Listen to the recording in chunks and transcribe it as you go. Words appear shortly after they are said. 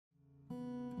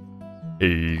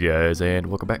Hey guys, and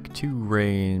welcome back to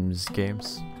Rames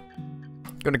Games.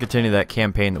 Going to continue that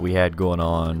campaign that we had going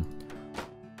on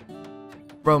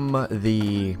from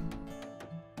the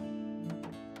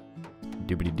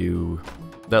doobity-doo,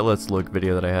 that Let's Look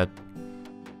video that I had.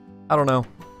 I don't know,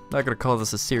 not going to call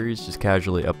this a series, just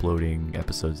casually uploading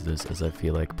episodes of this as I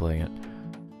feel like playing it.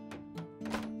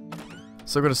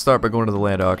 So I'm going to start by going to the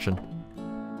land auction,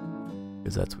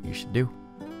 because that's what you should do.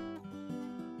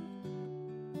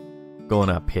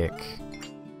 Gonna pick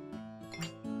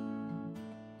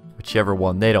whichever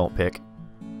one they don't pick.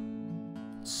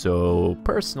 So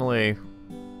personally,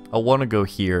 I want to go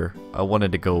here. I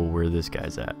wanted to go where this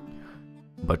guy's at,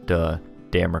 but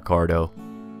damn Ricardo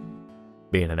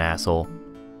being an asshole.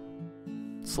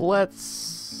 So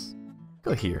let's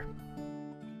go here.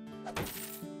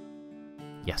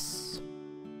 Yes.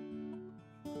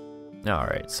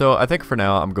 Alright, so I think for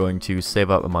now I'm going to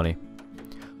save up the money.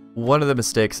 One of the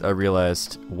mistakes I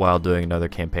realized while doing another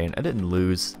campaign, I didn't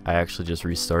lose, I actually just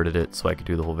restarted it so I could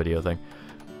do the whole video thing.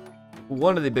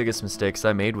 One of the biggest mistakes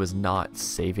I made was not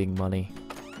saving money.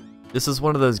 This is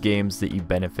one of those games that you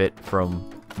benefit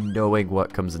from knowing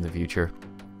what comes in the future.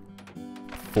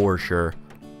 For sure.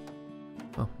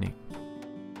 Oh, neat.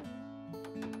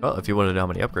 Well, if you want to know how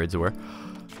many upgrades there were.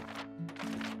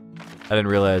 I didn't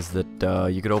realize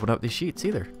that you could open up these sheets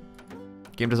either.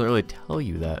 The game doesn't really tell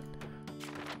you that.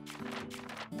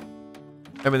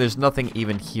 I mean, there's nothing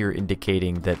even here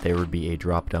indicating that there would be a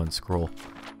drop-down scroll.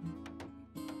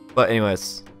 But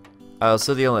anyways,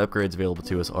 so the only upgrades available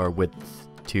to us are width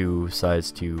 2,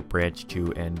 size 2, branch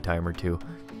 2, and timer 2.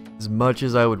 As much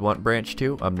as I would want branch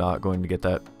 2, I'm not going to get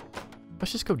that.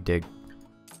 Let's just go dig.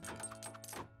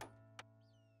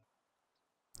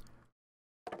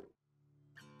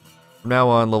 From now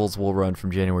on, levels will run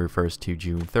from January 1st to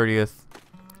June 30th.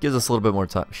 Gives us a little bit more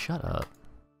time. Shut up.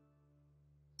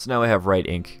 So now I have right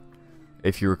ink.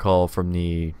 If you recall from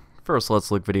the first Let's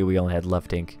Look video, we only had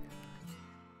left ink.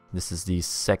 This is the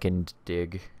second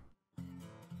dig.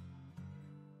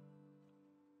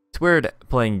 It's weird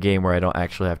playing a game where I don't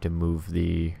actually have to move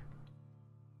the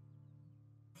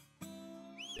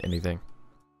anything.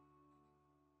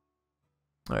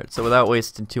 Alright, so without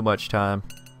wasting too much time,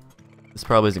 this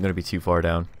probably isn't going to be too far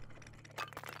down.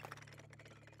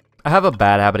 I have a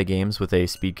bad habit of games with a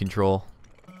speed control.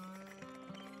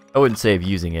 I wouldn't say of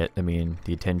using it. I mean,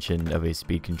 the intention of a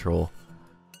speed control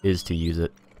is to use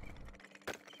it.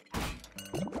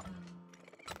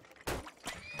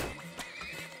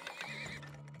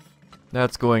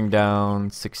 That's going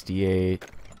down 68.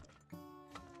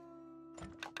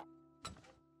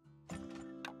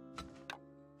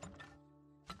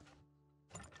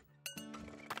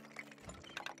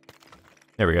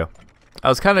 There we go. I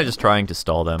was kind of just trying to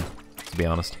stall them, to be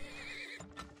honest.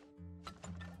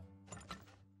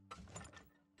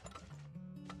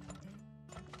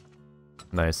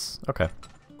 Nice. Okay.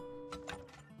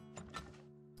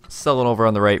 Selling over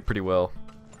on the right pretty well.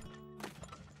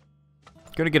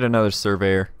 Gonna get another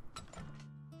surveyor.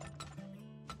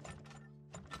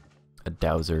 A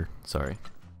dowser. Sorry.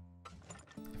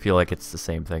 I feel like it's the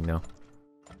same thing though.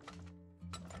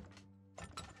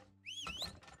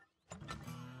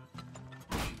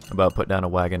 About put down a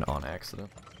wagon on accident.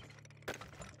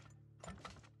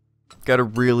 Gotta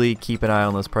really keep an eye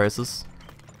on those prices.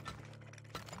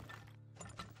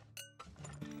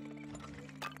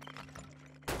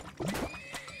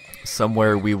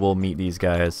 Somewhere we will meet these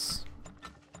guys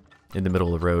in the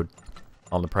middle of the road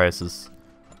on the prices.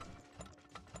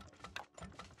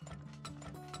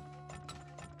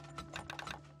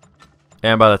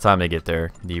 And by the time they get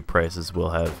there, the prices will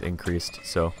have increased,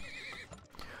 so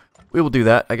we will do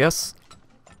that, I guess.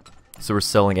 So we're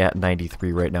selling at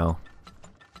 93 right now,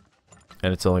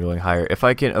 and it's only going higher. If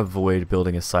I can avoid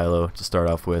building a silo to start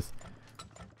off with,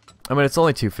 I mean, it's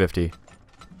only 250.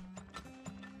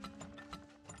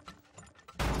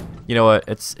 You know what?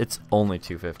 It's only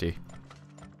 250.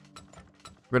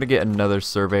 We're gonna get another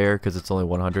surveyor because it's only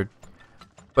 100.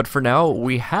 But for now,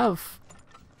 we have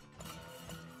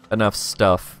enough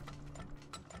stuff.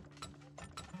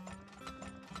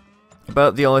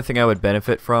 About the only thing I would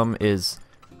benefit from is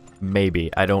maybe.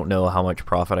 I don't know how much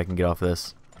profit I can get off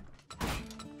this.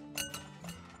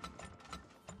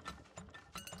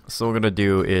 So what we're gonna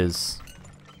do is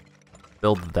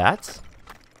build that.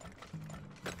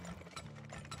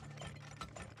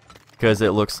 Because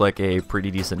it looks like a pretty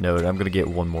decent node. I'm going to get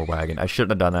one more wagon. I shouldn't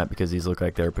have done that because these look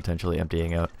like they're potentially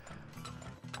emptying out.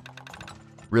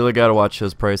 Really got to watch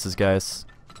those prices, guys.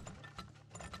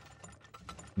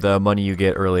 The money you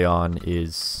get early on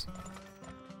is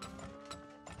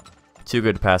Too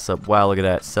good to pass up. Wow, look at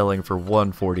that. Selling for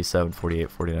 147,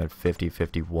 48, 49, 50,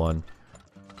 51.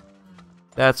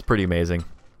 That's pretty amazing.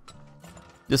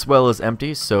 This well is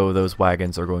empty, so those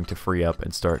wagons are going to free up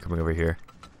and start coming over here.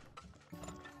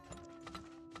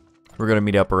 We're going to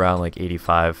meet up around like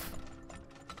 85.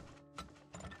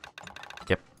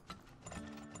 Yep.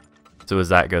 So as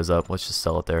that goes up, let's just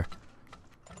sell it there.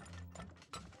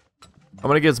 I'm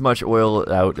going to get as much oil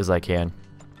out as I can.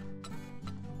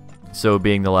 So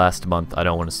being the last month, I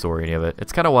don't want to store any of it.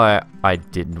 It's kind of why I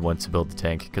didn't want to build the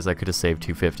tank, because I could have saved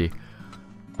 250.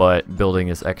 But building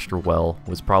this extra well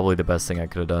was probably the best thing I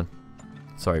could have done.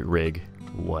 Sorry, rig.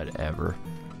 Whatever.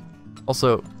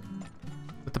 Also,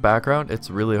 with the background, it's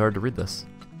really hard to read this.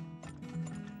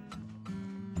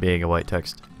 Being a white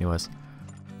text. Anyways.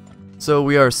 So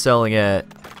we are selling at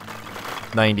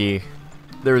 90.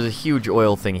 There was a huge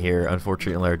oil thing here.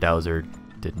 Unfortunately, our dowser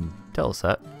didn't tell us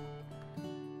that.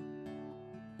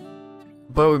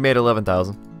 But we made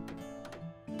 11,000.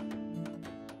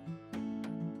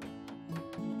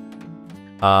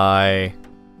 Well,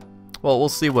 we'll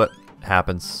see what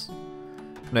happens.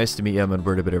 Nice to meet you. I'm a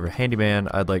bit of a handyman.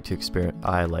 I like to experiment.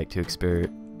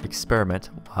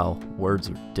 Wow, words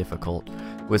are difficult.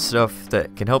 With stuff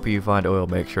that can help you find oil,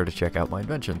 make sure to check out my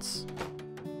inventions.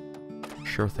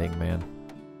 Sure thing, man.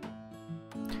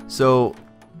 So,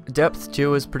 depth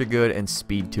 2 is pretty good, and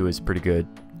speed 2 is pretty good.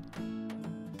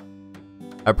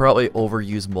 I probably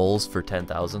overuse moles for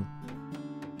 10,000.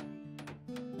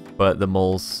 But the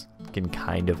moles can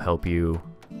kind of help you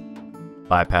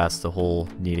bypass the whole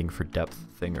needing for depth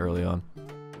thing early on.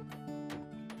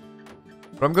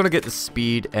 But I'm going to get the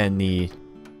speed and the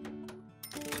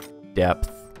depth.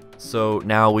 So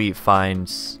now we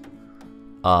find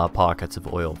pockets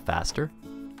of oil faster.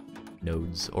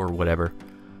 Nodes or whatever.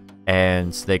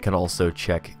 And they can also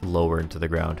check lower into the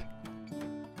ground.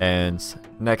 And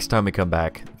next time we come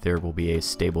back, there will be a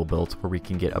stable built where we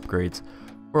can get upgrades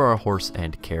for our horse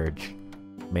and carriage.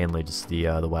 Mainly just the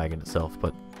wagon itself,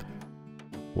 but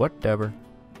whatever.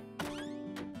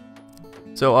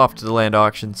 So off to the land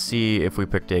auction, see if we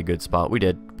picked a good spot. We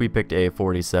did. We picked a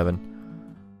 47.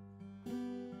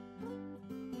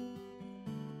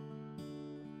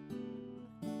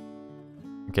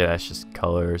 Okay, that's just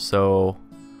color. So,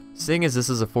 seeing as this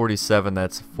is a 47,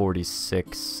 that's a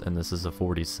 46, and this is a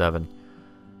 47.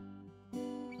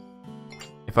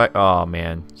 If I... Oh,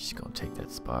 man. She's gonna take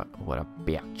that spot. What a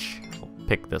bitch.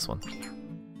 Pick this one.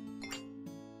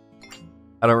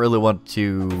 I don't really want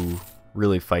to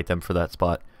really fight them for that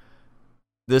spot.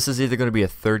 This is either going to be a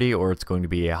 30 or it's going to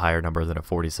be a higher number than a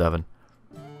 47.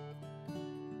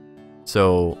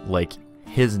 So, like,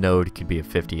 his node could be a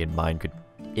 50 and mine could,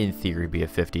 in theory, be a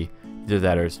 50. Either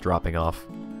that or it's dropping off.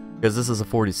 Because this is a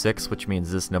 46, which means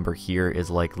this number here is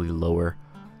likely lower.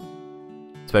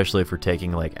 Especially if we're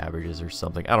taking, like, averages or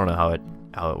something. I don't know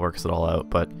how it works it all out,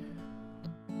 but...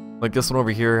 Like this one over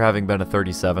here having been a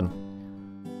 37.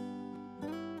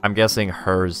 I'm guessing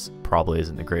hers probably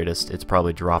isn't the greatest. It's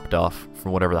probably dropped off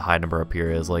from whatever the high number up here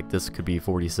is. Like this could be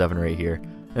 47 right here.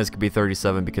 And this could be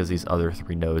 37 because these other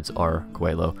 3 nodes are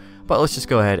quite low. But let's just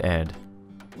go ahead and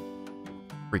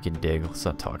freaking dig. Let's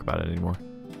not talk about it anymore.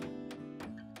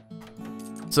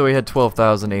 So we had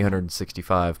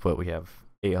 12,865, but we have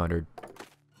 800.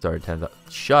 Sorry, 10,000.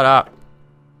 Shut up!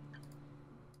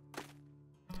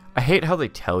 I hate how they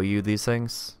tell you these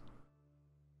things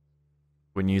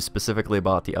when you specifically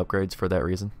bought the upgrades for that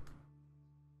reason.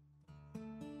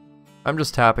 I'm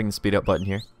just tapping the speed up button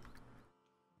here.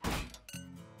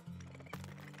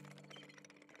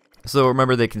 So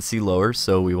remember they can see lower,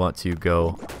 so we want to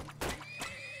go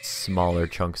smaller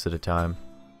chunks at a time.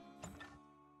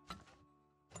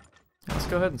 Let's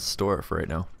go ahead and store it for right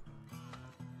now.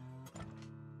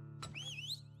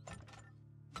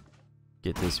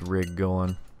 Get this rig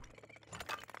going.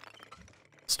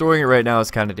 Storing it right now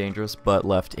is kind of dangerous, but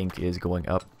left ink is going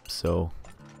up, so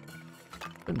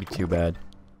wouldn't be too bad.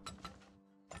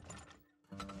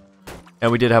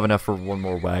 And we did have enough for one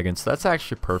more wagon, so that's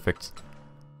actually perfect.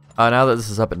 Now that this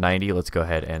is up at 90, let's go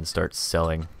ahead and start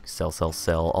selling. Sell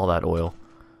all that oil.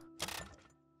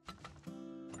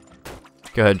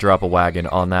 Go ahead and drop a wagon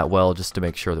on that well just to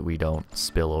make sure that we don't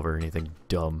spill over anything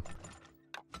dumb.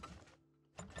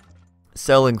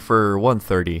 Selling for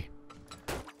 130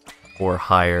 or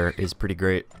higher is pretty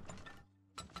great.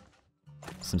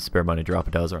 Some spare money, drop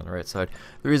a dowser on the right side.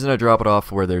 The reason I drop it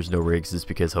off where there's no rigs is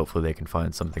because hopefully they can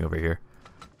find something over here.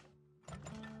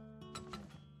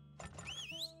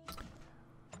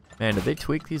 Man, did they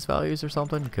tweak these values or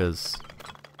something? Because...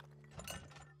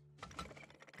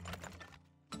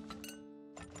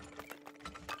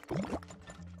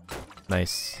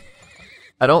 nice.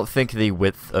 I don't think the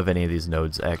width of any of these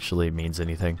nodes actually means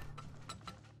anything.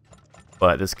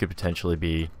 But this could potentially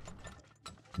be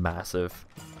massive.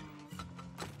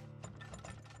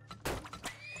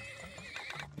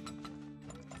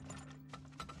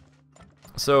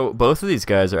 So both of these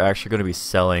guys are actually going to be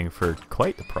selling for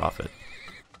quite the profit.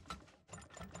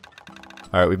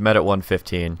 Alright, we've met at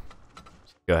 115.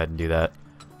 Go ahead and do that.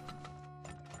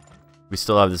 We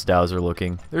still have this dowser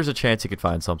looking. There's a chance he could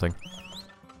find something.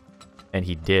 And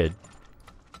he did.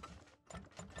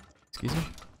 Excuse me?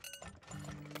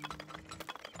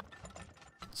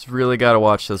 Just really gotta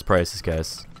watch those prices,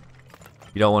 guys.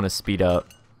 You don't want to speed up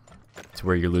to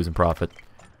where you're losing profit.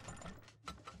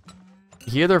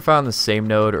 He either found the same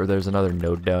node or there's another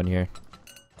node down here.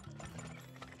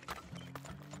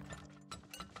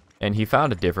 And he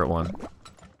found a different one.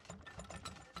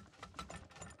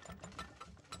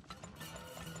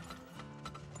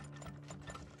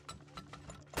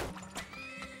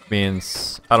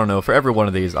 Means, I don't know, for every one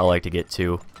of these I like to get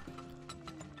 2.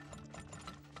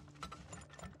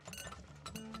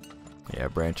 Yeah,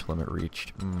 branch limit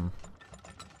reached.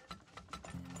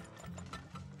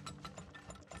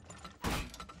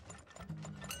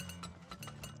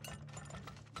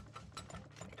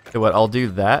 So what, I'll do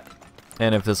that,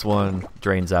 and if this one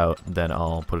drains out, then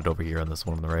I'll put it over here on this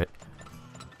one on the right.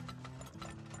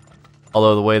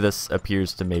 Although the way this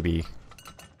appears to maybe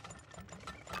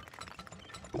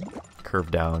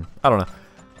curve down, I don't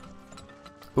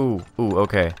know. Ooh,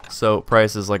 okay. So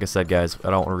prices, like I said, guys, I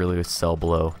don't really sell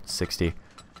below 60.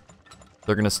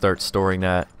 They're gonna start storing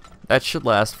that. That should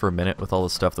last for a minute with all the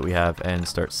stuff that we have, and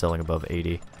start selling above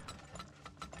 80.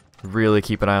 Really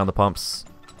keep an eye on the pumps.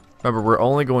 Remember, we're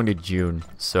only going to June,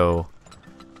 so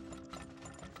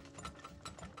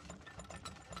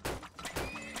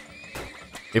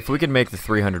if we can make the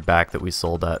 300 back that we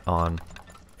sold that on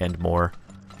and more,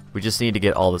 we just need to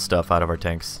get all the stuff out of our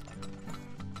tanks.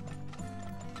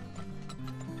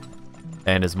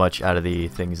 And as much out of the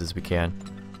things as we can.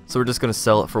 So we're just going to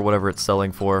sell it for whatever it's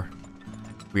selling for.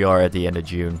 We are at the end of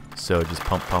June, so just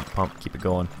pump, pump, pump, keep it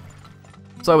going.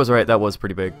 So I was right, that was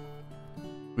pretty big.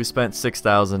 We spent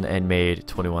 6,000 and made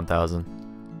 21,000.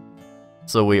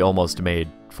 So we almost made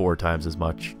 4 times as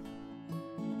much.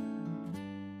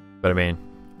 But I mean,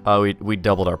 we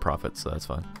doubled our profits, so that's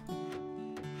fine.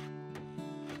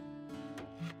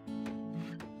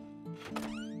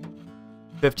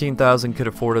 $15,000 could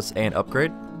afford us an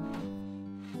upgrade,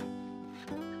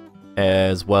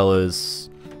 as well as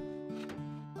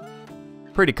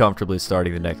pretty comfortably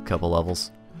starting the next couple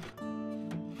levels.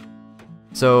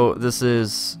 So this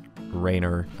is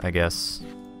Rainer, I guess.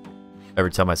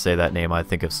 Every time I say that name I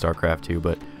think of StarCraft 2,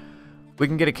 but we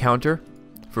can get a counter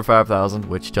for 5,000,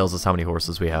 which tells us how many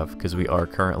horses we have, because we are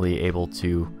currently able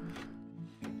to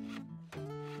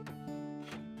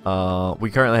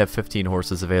we currently have 15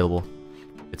 horses available.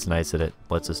 It's nice that it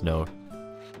lets us know.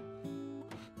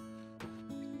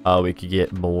 We could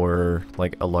get more,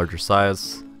 like a larger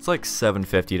size. It's like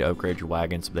 750 to upgrade your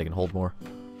wagon so they can hold more.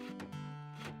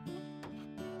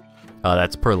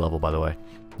 That's per level, by the way.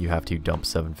 You have to dump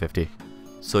 750.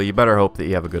 So you better hope that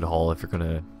you have a good haul if you're going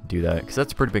to do that, because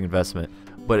that's a pretty big investment.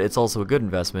 But it's also a good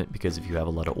investment because if you have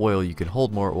a lot of oil, you can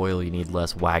hold more oil, you need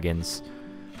less wagons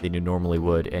than you normally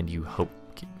would, and you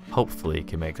hopefully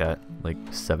can make that like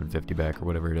 750 back or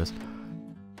whatever it is.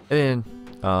 And then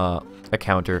a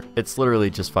counter. It's literally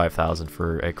just 5,000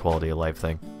 for a quality of life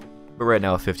thing. But right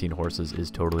now 15 horses is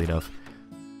totally enough.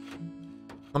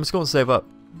 I'm just going to save up.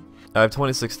 I have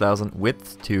 26,000.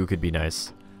 Width 2 could be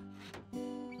nice.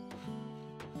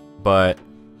 But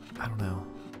I don't know.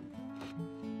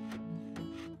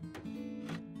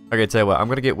 Okay, tell you what, I'm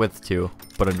going to get width 2,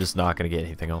 but I'm just not going to get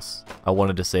anything else. I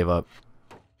wanted to save up,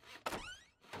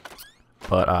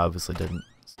 but I obviously didn't.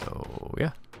 So,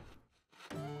 yeah.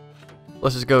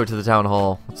 Let's just go to the town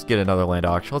hall. Let's get another land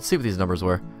auction. Let's see what these numbers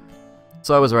were.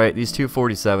 So I was right. These two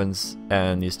 47s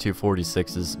and these two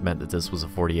 46s meant that this was a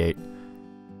 48.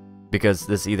 Because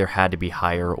this either had to be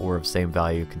higher or of same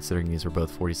value, considering these were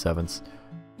both 47s.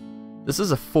 This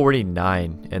is a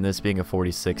 49, and this being a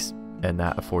 46 and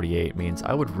that a 48 means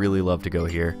I would really love to go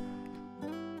here.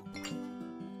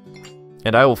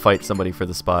 And I will fight somebody for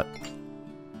the spot.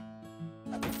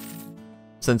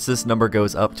 Since this number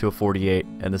goes up to a 48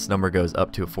 and this number goes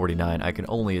up to a 49, I can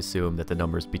only assume that the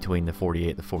numbers between the 48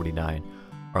 and the 49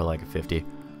 are like a 50.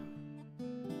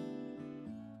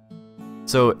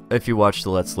 So if you watched the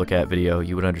Let's Look At video,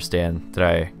 you would understand that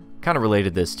I kind of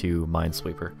related this to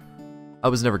Minesweeper. I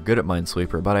was never good at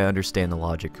Minesweeper, but I understand the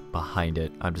logic behind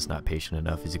it. I'm just not patient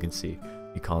enough, as you can see.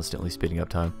 Me constantly speeding up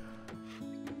time.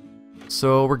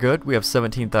 So we're good. We have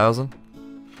 17,000.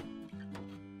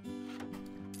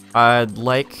 I'd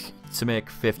like to make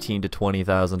 15 to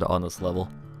 20,000 on this level.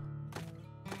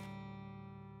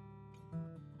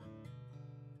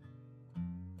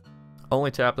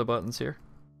 Only tap the buttons here.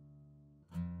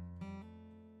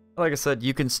 Like I said,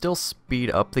 you can still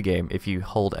speed up the game if you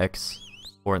hold X,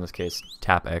 or in this case,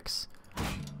 tap X.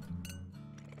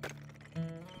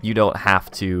 You don't have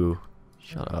to...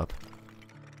 Shut up.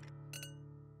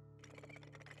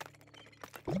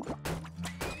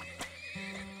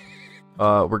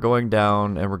 We're going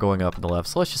down and we're going up on the left,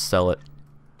 so let's just sell it.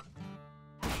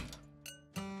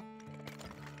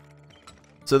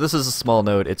 So this is a small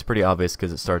node. It's pretty obvious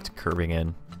because it starts curving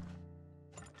in.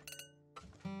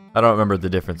 I don't remember the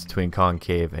difference between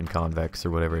concave and convex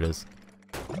or whatever it is,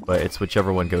 but it's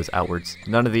whichever one goes outwards.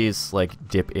 None of these like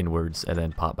dip inwards and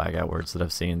then pop back outwards that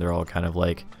I've seen. They're all kind of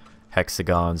like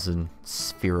hexagons and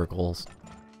sphericals.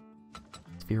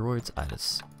 Spheroids?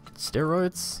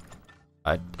 Steroids?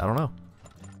 I don't know.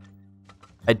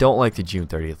 I don't like the June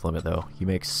 30th limit though. You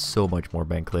make so much more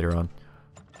bank later on.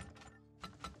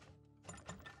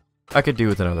 I could do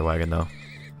with another wagon though.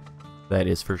 That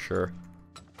is for sure.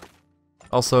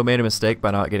 Also made a mistake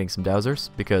by not getting some dowsers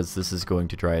because this is going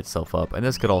to dry itself up, and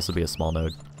this could also be a small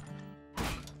node.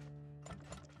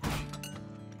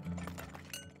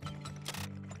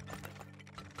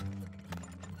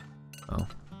 Oh.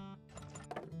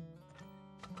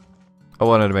 I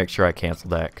wanted to make sure I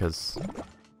canceled that because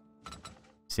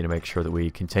just need to make sure that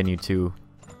we continue to...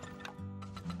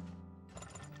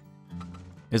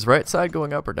 Is right side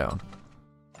going up or down?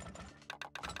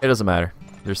 It doesn't matter.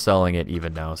 They're selling it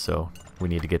even now, so we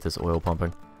need to get this oil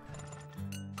pumping.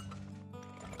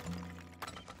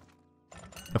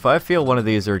 If I feel one of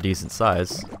these are a decent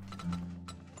size,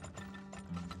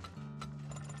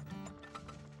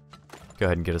 go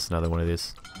ahead and get us another one of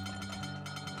these.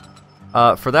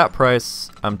 For that price,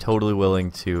 I'm totally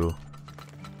willing to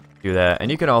do that.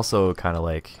 And you can also kind of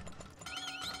like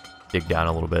dig down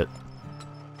a little bit.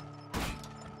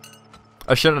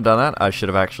 I shouldn't have done that. I should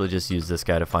have actually just used this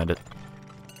guy to find it.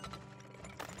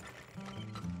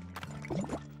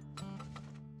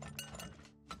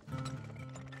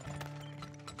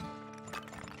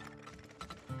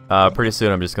 Pretty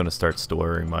soon I'm just going to start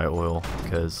storing my oil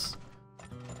because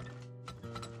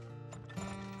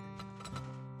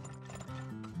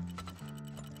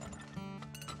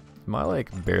am I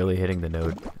like barely hitting the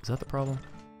node? Is that the problem?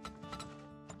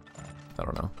 I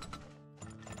don't know.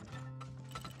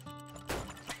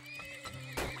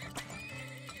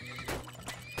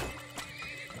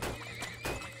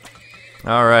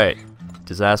 Alright.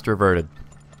 Disaster averted.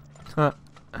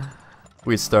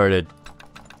 We started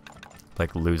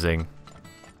like losing.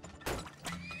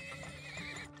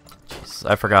 Jeez,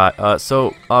 I forgot.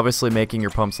 So obviously making your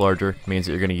pumps larger means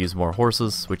that you're going to use more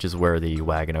horses, which is where the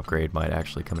wagon upgrade might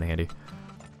actually come in handy.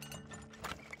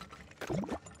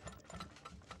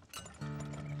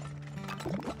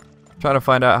 Trying to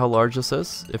find out how large this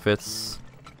is. If it's...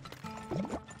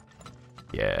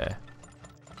 Yeah.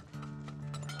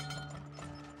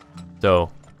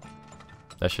 So,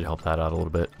 that should help that out a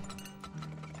little bit.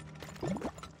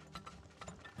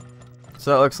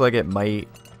 So that looks like it might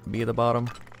be the bottom.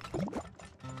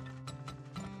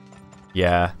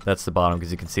 Yeah, that's the bottom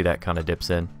because you can see that kind of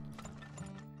dips in.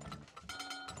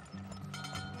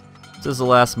 This is the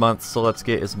last month, so let's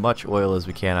get as much oil as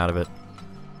we can out of it.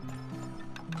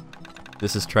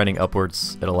 This is trending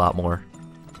upwards at a lot more.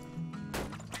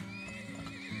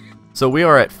 So we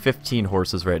are at 15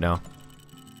 horses right now.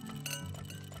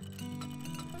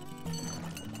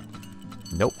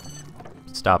 Nope.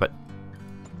 Stop it.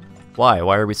 Why?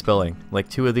 Why are we spilling? Like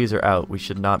 2 of these are out. We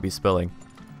should not be spilling.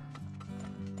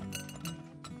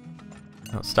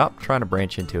 No, stop trying to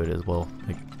branch into it as well.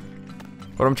 Like,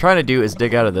 what I'm trying to do is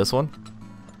dig out of this one.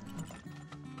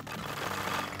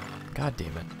 God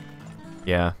damn it.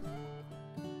 Yeah.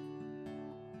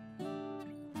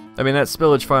 I mean, that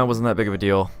spillage fine wasn't that big of a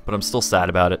deal, but I'm still sad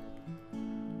about it.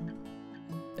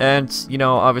 And, you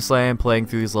know, obviously I am playing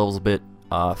through these levels a bit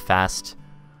fast.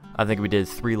 I think we did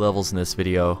 3 levels in this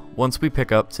video. Once we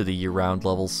pick up to the year-round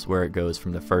levels, where it goes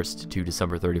from the 1st to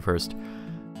December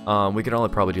 31st, we can only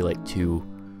probably do like 2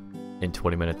 in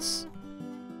 20 minutes.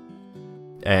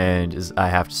 And I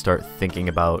have to start thinking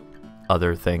about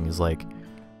other things like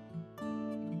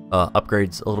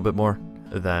upgrades a little bit more,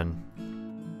 then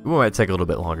we might take a little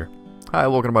bit longer. Hi,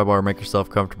 welcome to my bar. Make yourself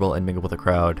comfortable and mingle with the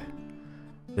crowd.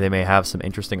 They may have some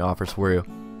interesting offers for you.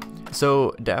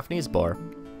 So, Daphne's bar.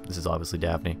 This is obviously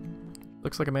Daphne.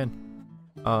 Looks like a man.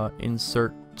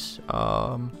 Insert,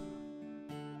 I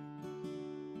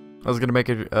was gonna make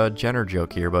a Jenner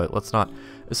joke here, but let's not.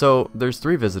 So, there's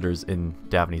 3 visitors in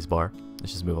Daphne's bar.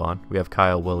 let's just move on. We have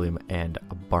Kyle, William, and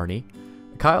Barney.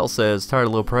 Kyle says, tired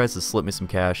of low prices, slip me some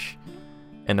cash,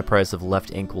 and the price of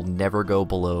left ink will never go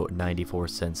below 94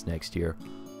 cents next year.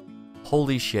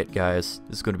 Holy shit, guys.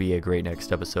 This is going to be a great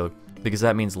next episode, because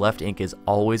that means left ink is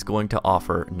always going to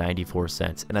offer 94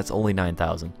 cents, and that's only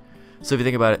 9,000. So if you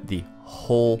think about it, the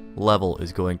whole level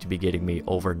is going to be getting me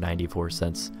over 94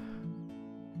 cents.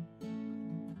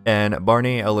 And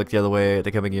Barney, I'll look the other way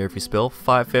the coming year if you spill.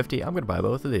 550, I'm going to buy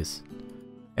both of these.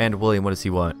 And William, what does he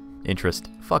want? Interest.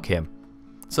 Fuck him.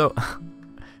 So,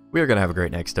 we are going to have a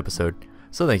great next episode.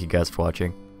 So thank you guys for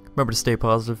watching. Remember to stay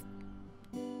positive.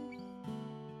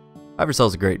 Have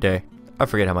yourselves a great day. I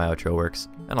forget how my outro works.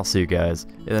 And I'll see you guys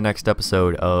in the next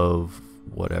episode of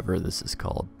whatever this is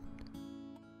called.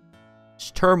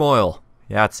 Turmoil.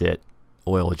 That's it.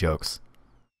 Oil jokes.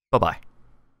 Bye-bye.